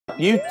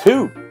You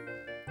too!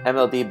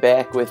 MLD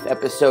back with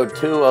episode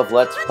 2 of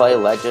Let's Play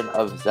Legend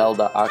of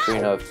Zelda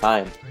Ocarina of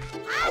Time.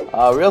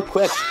 Real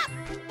quick,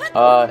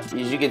 as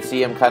you can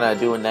see, I'm kind of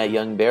doing that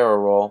young barrel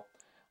roll.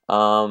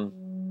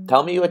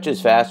 Tell me which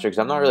is faster, because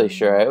I'm not really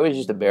sure. I always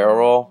used a barrel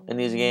roll in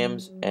these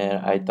games, and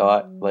I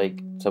thought,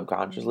 like,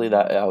 subconsciously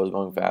that I was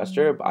going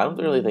faster, but I don't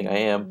really think I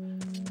am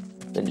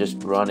than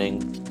just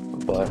running.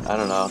 But I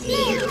don't know.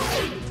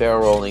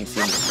 Barrel rolling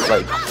seems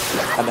like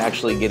I'm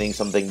actually getting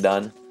something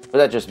done. But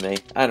that's just me.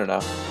 I don't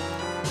know.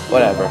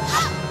 Whatever.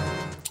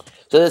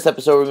 So this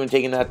episode we're going to be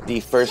taking out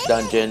the first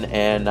dungeon,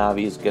 and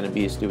Navi's going to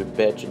be a stupid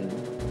bitch, and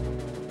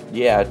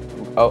yeah.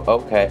 Oh,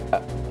 okay.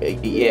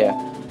 Yeah.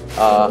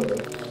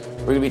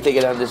 We're going to be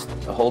taking out this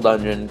whole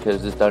dungeon,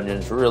 because this dungeon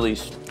is really,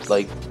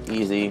 like,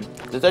 easy.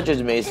 This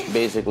dungeon is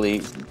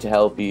basically to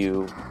help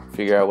you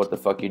figure out what the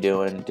fuck you're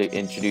doing, to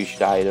introduce you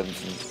to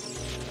items,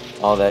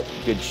 and all that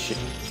good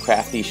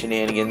crafty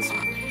shenanigans.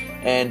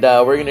 And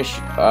we're going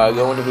to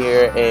go into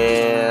here,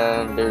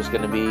 and there's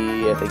going to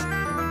be, I think,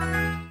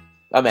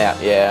 a map.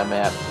 Yeah, a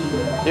map.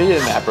 There's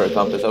either a map or a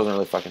compass. I wasn't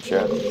really fucking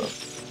sure. I don't know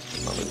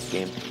this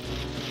game.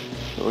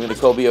 So we're going to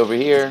Kobe over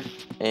here,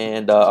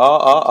 and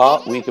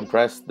we can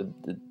press the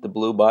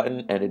blue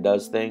button, and it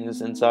does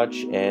things and such.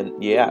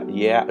 And yeah,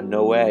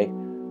 no way.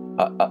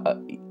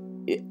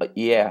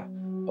 Yeah,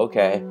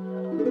 okay.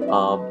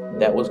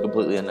 That was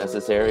completely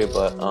unnecessary,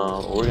 but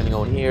we're gonna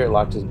go in here. It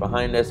locks us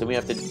behind us, and we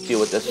have to deal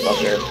with this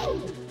fucker.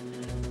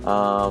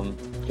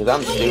 Because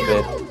I'm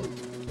stupid.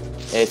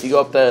 And if you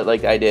go up the,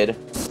 like I did,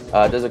 it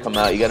doesn't come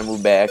out. You gotta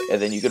move back,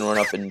 and then you can run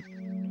up and,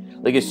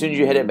 like, as soon as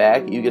you hit it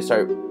back, you can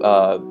start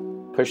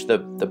push the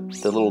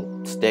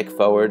little stick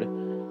forward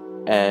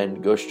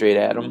and go straight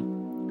at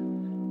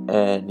him,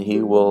 and he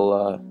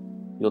will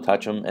you'll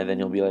touch him, and then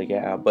he'll be like,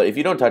 yeah. But if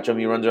you don't touch him,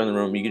 he runs around the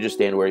room. You can just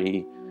stand where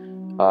he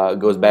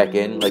goes back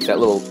in, like that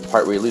little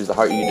part where he leaves the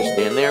heart. You can just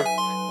stand there,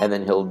 and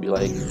then he'll be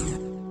like,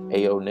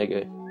 hey yo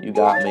nigga, you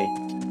got me.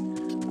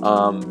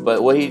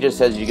 But what he just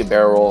says, you can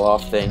barrel roll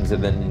off things,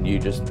 and then you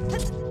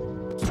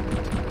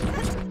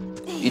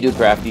do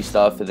crafty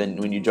stuff, and then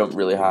when you jump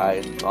really high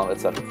and all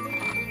that stuff.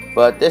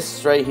 But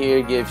this right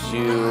here gives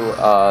you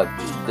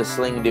the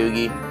sling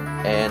doogie,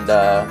 and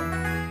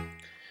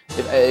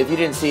if you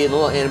didn't see it, the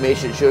little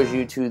animation shows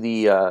you to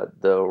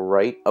the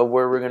right of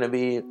where we're gonna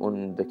be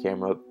when the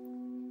camera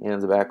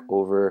hands back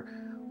over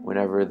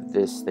whenever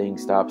this thing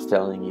stops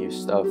telling you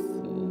stuff.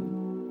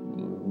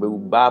 Boo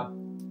bop,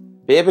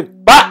 baby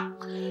bop.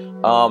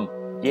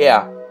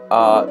 Yeah.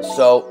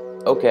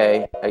 So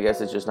okay, I guess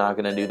it's just not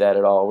gonna do that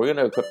at all. We're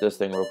gonna equip this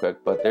thing real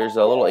quick, but there's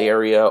a little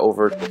area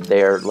over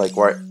there, like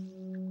right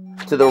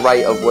to the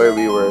right of where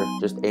we were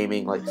just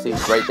aiming. Like, see,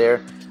 right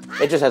there.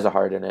 It just has a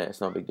heart in it.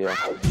 It's no big deal.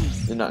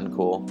 It's nothing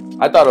cool.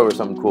 I thought it was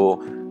something cool,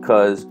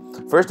 because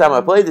first time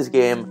I played this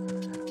game,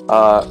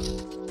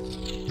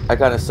 I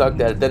kind of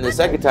sucked at it. Then the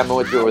second time I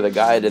went through it with a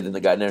guide, and then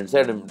the guy never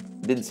said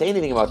didn't say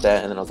anything about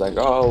that, and then I was like,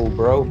 oh,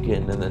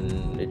 broken, and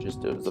then it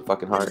was a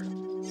fucking heart.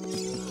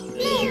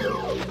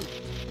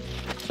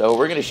 So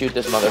we're gonna shoot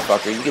this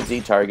motherfucker. You can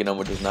Z target him,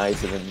 which is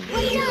nice, and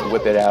then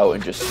whip it out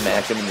and just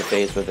smack him in the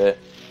face with it.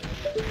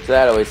 So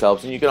that always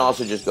helps. And you can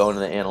also just go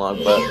into the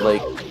analog, but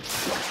like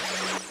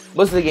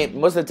most of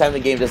the time the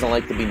game doesn't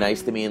like to be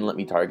nice to me and let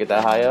me target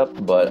that high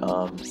up. But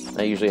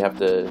I usually have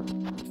to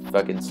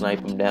fucking snipe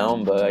him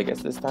down. But I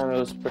guess this time it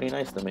was pretty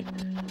nice to me.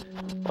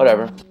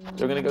 Whatever.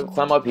 So we're gonna go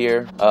climb up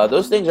here.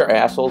 Those things are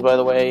assholes, by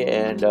the way,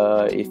 and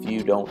if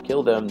you don't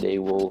kill them, they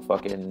will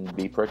fucking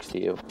be pricks to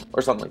you,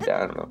 or something like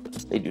that. I don't know.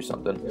 They do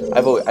something.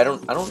 I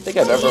don't think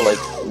I've ever like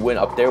went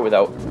up there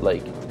without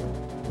like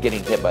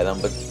getting hit by them.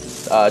 But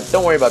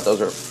don't worry about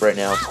those right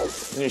now.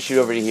 I'm gonna shoot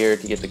over to here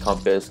to get the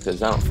compass,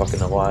 because I don't fucking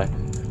know why.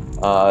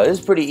 This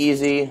is pretty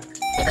easy.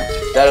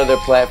 That other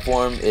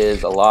platform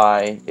is a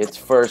lie. It's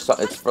for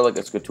like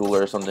a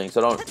scatula or something.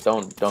 So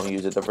don't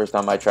use it. The first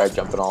time I tried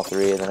jumping all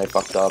three, and then I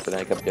fucked up, and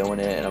I kept doing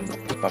it, and I'm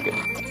fucking.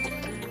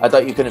 I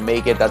thought you couldn't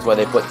make it. That's why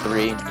they put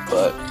 3.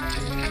 But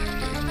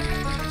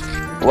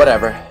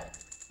whatever.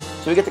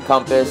 So we get the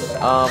compass.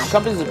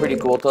 Compass is pretty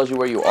cool. It tells you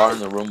where you are in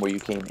the room where you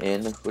came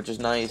in, which is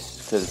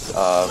nice, because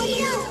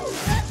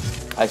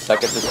I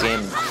suck at this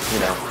game. You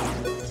know.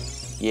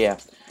 Yeah.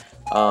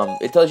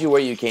 It tells you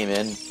where you came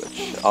in,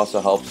 which also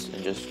helps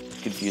in just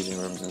confusing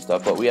rooms and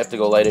stuff. But we have to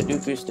go light a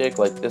dooku stick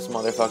like this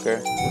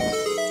motherfucker.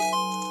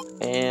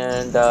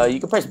 And you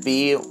can press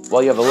B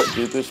while you have a lit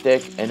dooku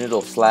stick, and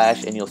it'll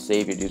slash, and you'll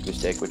save your dooku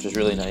stick, which is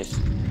really nice,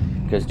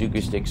 because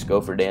dooku sticks go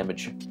for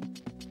damage.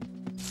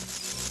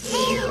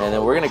 And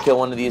then we're gonna kill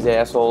one of these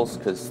assholes,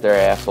 because they're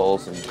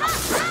assholes. And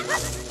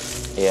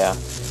yeah.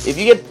 If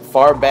you get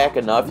far back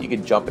enough, you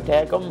can jump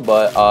attack them,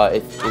 but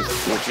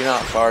if you're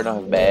not far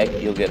enough back,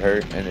 you'll get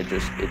hurt, and it's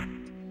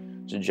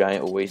a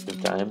giant waste of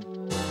time.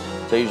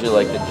 So I usually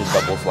like to just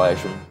double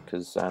slash them,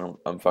 because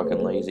I'm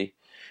fucking lazy.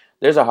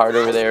 There's a heart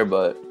over there,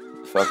 but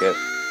fuck it.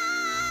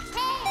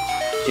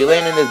 So you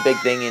land in this big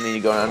thing, and then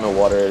you go down in the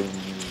water.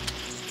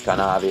 Kind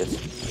of obvious.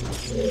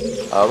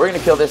 We're gonna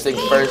kill this thing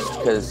first,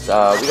 because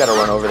we gotta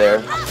run over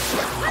there.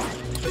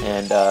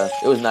 And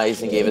it was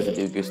nice and gave us a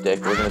dooku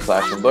stick. We're gonna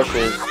slash some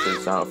bushes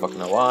because I don't fucking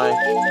know why.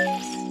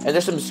 And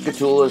there's some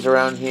Scatulas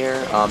around here.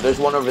 There's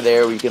one over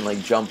there where you can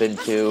like jump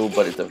into,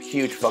 but it's a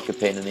huge fucking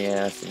pain in the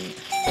ass, and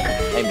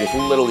I'm just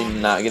literally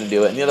not gonna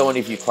do it. And the other one,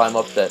 if you climb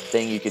up that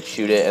thing, you could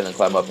shoot it and then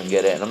climb up and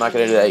get it. And I'm not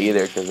gonna do that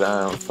either because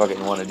I don't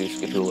fucking want to do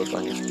Scatula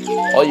things.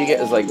 All you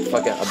get is like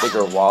fucking a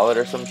bigger wallet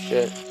or some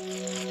shit.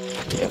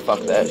 Yeah,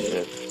 fuck that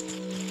shit.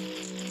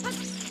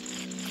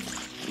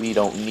 We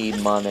don't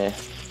need money.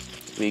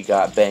 We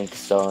got bank,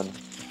 son.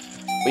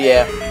 But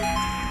yeah,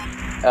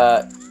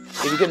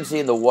 if you couldn't see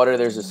in the water,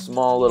 there's a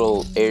small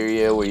little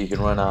area where you can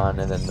run on,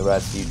 and then the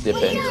rest you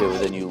dip into,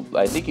 then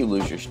I think you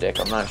lose your stick,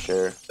 I'm not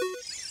sure.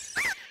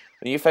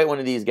 When you fight one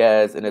of these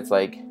guys, and it's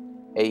like,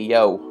 hey,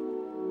 yo,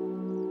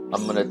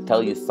 I'm gonna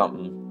tell you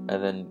something,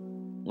 and then,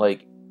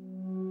 like,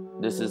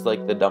 this is,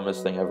 like, the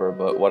dumbest thing ever,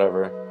 but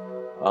whatever.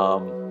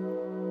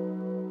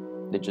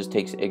 It just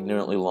takes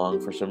ignorantly long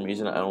for some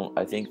reason.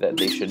 I think that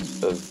they should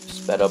have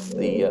sped up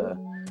the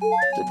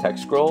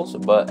text scrolls,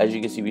 but as you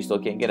can see, we still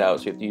can't get out,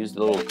 so you have to use the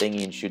little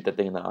thingy and shoot that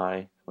thing in the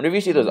eye. Whenever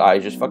you see those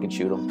eyes, just fucking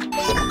shoot them.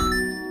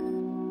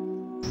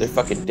 They're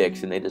fucking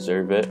dicks and they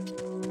deserve it.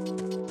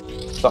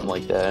 Something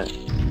like that.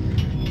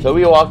 So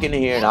we walk into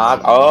here and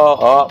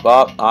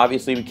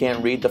obviously we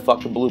can't read the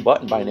fucking blue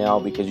button by now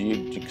because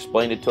you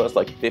explained it to us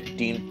like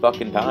 15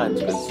 fucking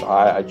times because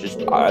I'm just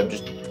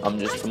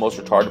the most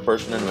retarded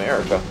person in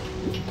America.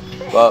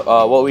 But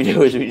what we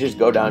do is we just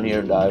go down here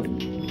and dive.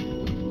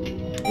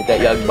 Hit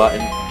that young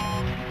button.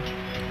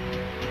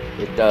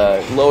 It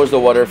lowers the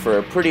water for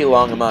a pretty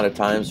long amount of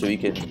time, so we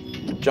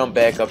can jump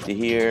back up to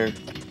here,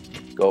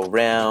 go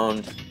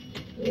around,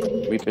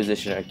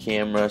 reposition our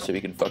camera so we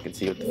can fucking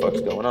see what the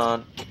fuck's going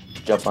on.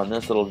 Jump on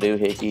this little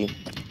doohickey,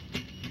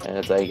 and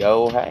it's like,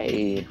 oh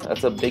hey,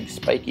 that's a big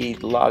spiky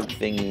log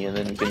thingy, and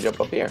then we can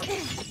jump up here.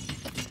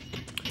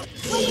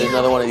 There's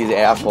another one of these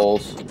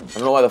assholes. I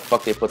don't know why the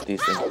fuck they put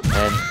these things.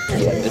 And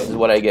yeah, this is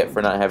what I get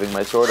for not having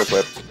my sword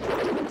equipped.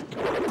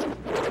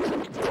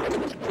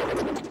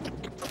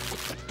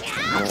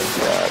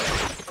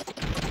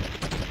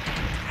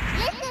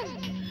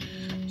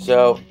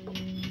 So,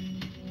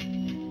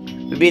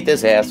 we beat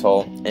this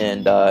asshole,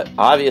 and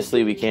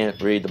obviously we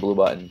can't read the blue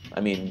button. I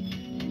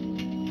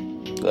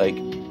mean, like,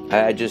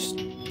 I just,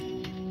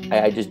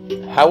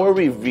 how are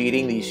we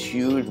reading these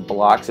huge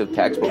blocks of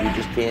text, but we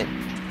just can't,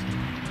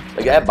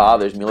 like, that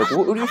bothers me. Like,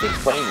 who do you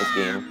think's playing this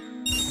game?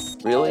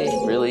 Really?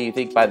 Really? You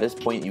think by this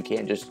point you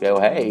can't just go,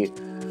 hey,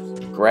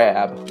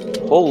 grab?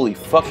 Holy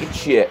fucking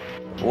shit.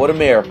 What a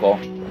miracle.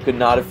 Could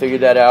not have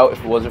figured that out if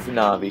it wasn't for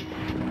Navi.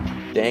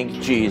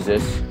 Thank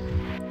Jesus.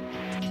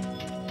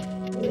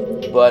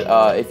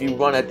 But if you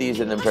run at these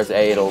and then press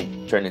A, it'll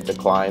turn into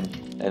climb,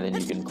 and then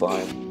you can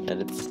climb,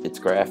 and it's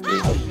crafty,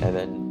 and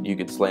then you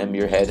can slam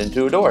your head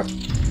into a door,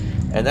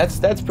 and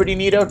that's pretty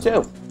neato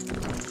too.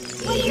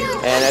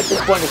 And at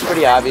this point, it's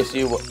pretty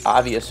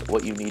obvious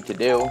what you need to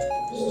do,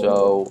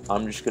 so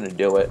I'm just gonna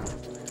do it.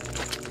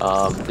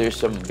 There's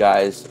some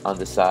guys on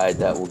the side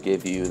that will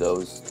give you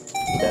them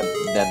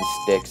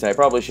sticks, and I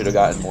probably should have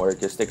gotten more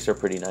because sticks are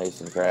pretty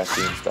nice and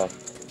crafty and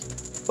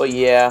stuff. But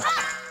yeah.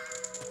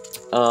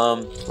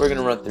 We're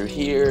gonna run through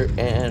here,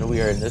 and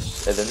we are in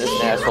this, and then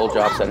this asshole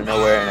drops out of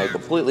nowhere, and I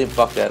completely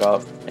fucked that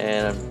up,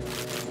 and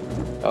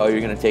oh,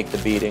 you're gonna take the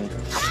beating.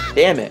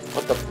 Damn it,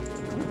 what the,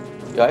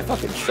 yo, I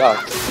fucking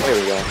suck. There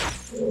we go.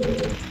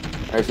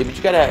 Alright, see, but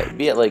you gotta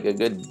be at, like, a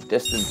good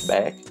distance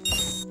back.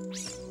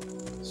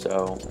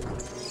 So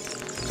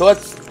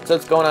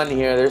what's going on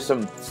here? There's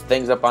some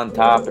things up on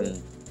top,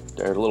 and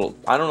they're little,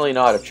 I don't really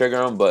know how to trigger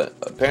them, but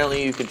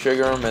apparently you can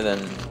trigger them, and then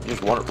you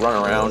just run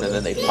around, and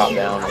then they pop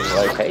down, and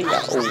you're like, hey, yo.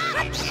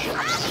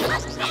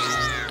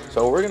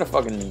 So we're gonna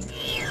fucking...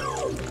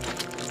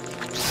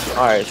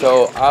 Alright,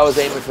 so I was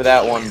aiming for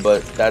that one,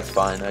 but that's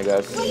fine, I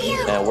guess.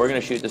 And we're gonna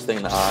shoot this thing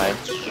in the eye.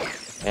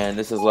 And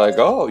this is like,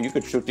 oh, you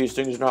could shoot these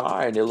things in the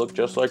eye, and they look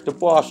just like the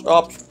boss.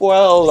 Oh,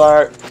 spoiler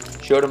alert!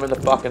 Shoot him in the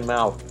fucking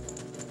mouth.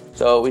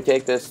 So we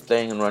take this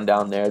thing and run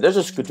down there. There's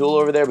a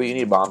Scatula over there, but you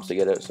need bombs to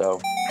get it,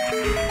 so...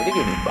 I think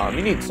you need bomb.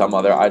 You need some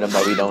other item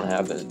that we don't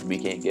have that we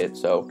can't get,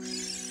 so...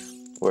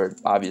 We're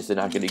obviously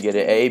not going to get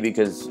it, A,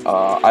 because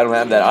I don't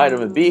have that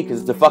item, and B,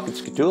 because it's a fucking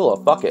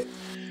Scatula. Fuck it.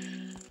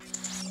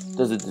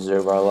 Does it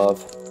deserve our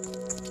love?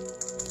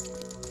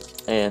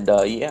 And,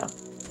 yeah.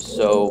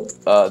 So,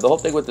 the whole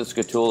thing with the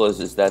Scatulas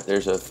is that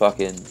there's a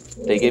fucking...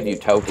 They give you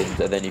tokens,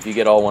 and then if you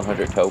get all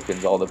 100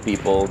 tokens, all the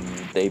people,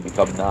 they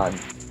become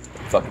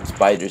non-fucking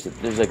spiders.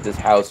 There's, like, this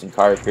house in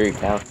Carberry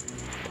Town.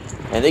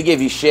 And they give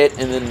you shit,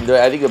 and then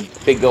I think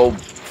a big old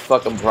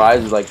fucking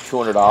prize is like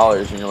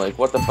 $200, and you're like,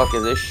 what the fuck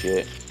is this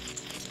shit?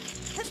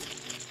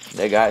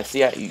 That guy,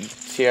 see, I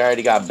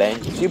already got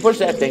banged. So you push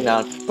that thing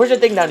down. Push that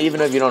thing down even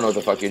if you don't know what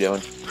the fuck you're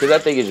doing. Because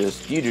that thing is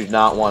just, you do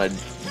not want to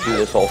do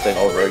this whole thing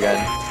over again.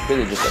 Because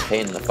it's just a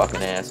pain in the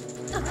fucking ass.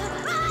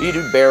 You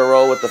do barrel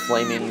roll with the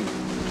flaming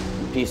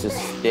piece of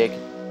stick.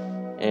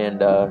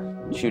 And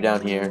shoot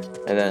down here.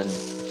 And then,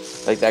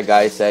 like that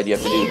guy said, you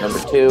have to do number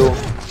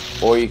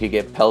 2. Or you could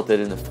get pelted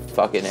in the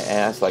fucking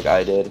ass like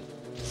I did.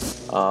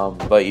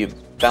 But you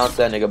bounce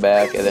that nigga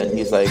back, and then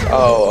he's like,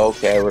 oh,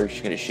 okay, we're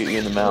just gonna shoot you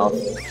in the mouth.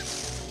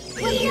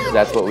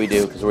 That's what we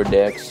do, because we're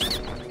dicks.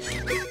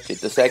 Hit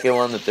the second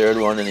one, the third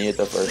one, and you hit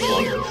the first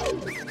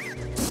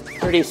one.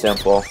 Pretty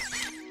simple.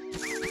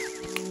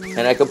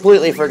 And I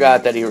completely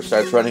forgot that he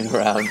starts running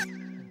around.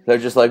 They're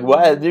just like,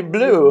 why is it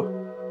blue?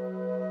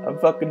 I'm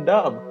fucking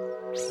dumb.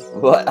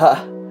 But,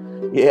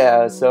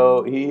 yeah,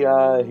 so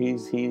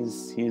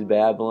he's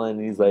babbling.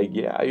 He's like,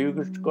 yeah, you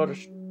just got a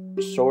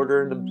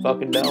sorter in the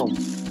fucking dome.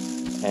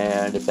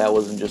 And if that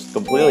wasn't just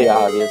completely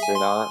obvious or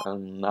not,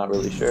 I'm not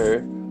really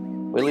sure.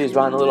 We leaves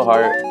behind a little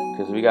heart,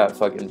 because we got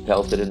fucking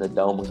pelted in the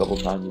dome a couple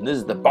times. And this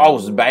is the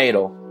boss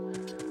battle.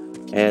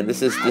 And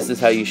this is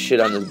how you shit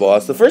on this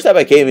boss. The first time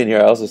I came in here,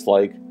 I was just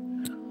like,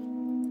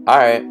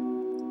 alright,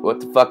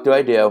 what the fuck do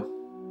I do?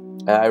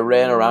 And I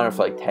ran around it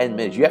for like 10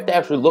 minutes. You have to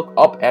actually look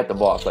up at the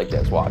boss like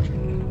this, watch.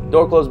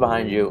 Door closed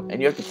behind you, and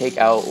you have to take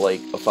out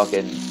like a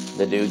fucking,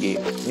 the doogie.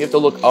 You have to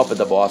look up at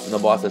the boss, and the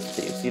boss has to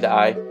see you. See the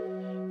eye?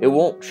 It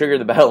won't trigger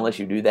the battle unless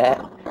you do that.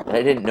 And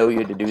I didn't know you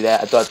had to do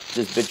that. I thought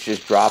this bitch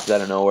just dropped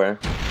out of nowhere.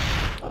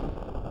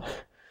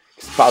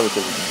 It's probably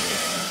because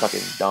it's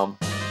fucking dumb.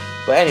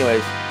 But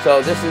anyways,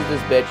 so this is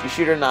this bitch. You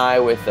shoot her in the eye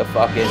with the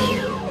fucking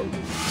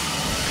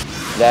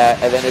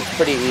that, and then it's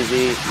pretty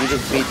easy. You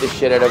just beat the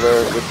shit out of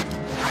her. With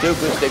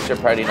Dooku sticks are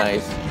pretty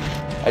nice.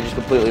 I just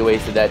completely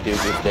wasted that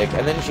Dooku stick.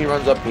 And then she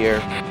runs up here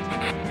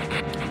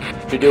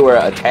to do her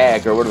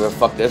attack, or whatever the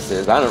fuck this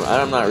is.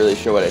 I'm not really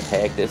sure what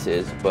attack this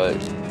is, but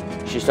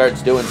she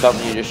starts doing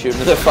something, you just shoot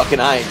into the fucking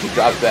eye, and she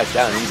drops back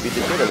down, and you beat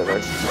the shit out of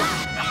her.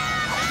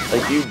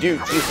 Like, do you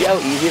see how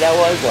easy that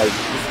was? Like,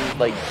 this is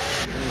like,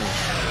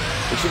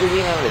 she doesn't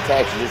even have an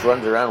attack, she just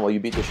runs around while you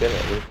beat the shit out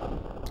of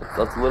her.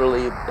 That's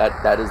literally,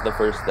 that is the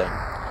first thing.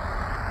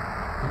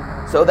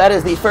 So that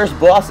is the first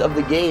boss of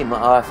the game.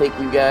 Thank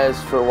you guys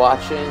for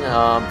watching,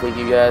 thank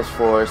you guys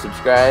for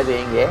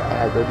subscribing,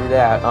 yeah, go do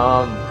that.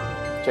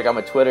 Check out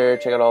my Twitter,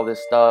 check out all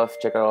this stuff,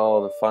 check out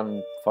all the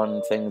fun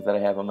things that I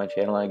have on my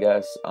channel, I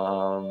guess.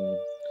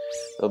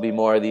 There'll be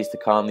more of these to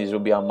come. These will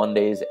be on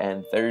Mondays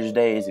and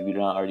Thursdays, if you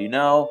don't already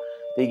know.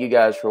 Thank you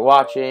guys for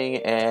watching,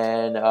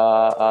 and,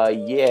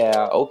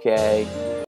 yeah, okay.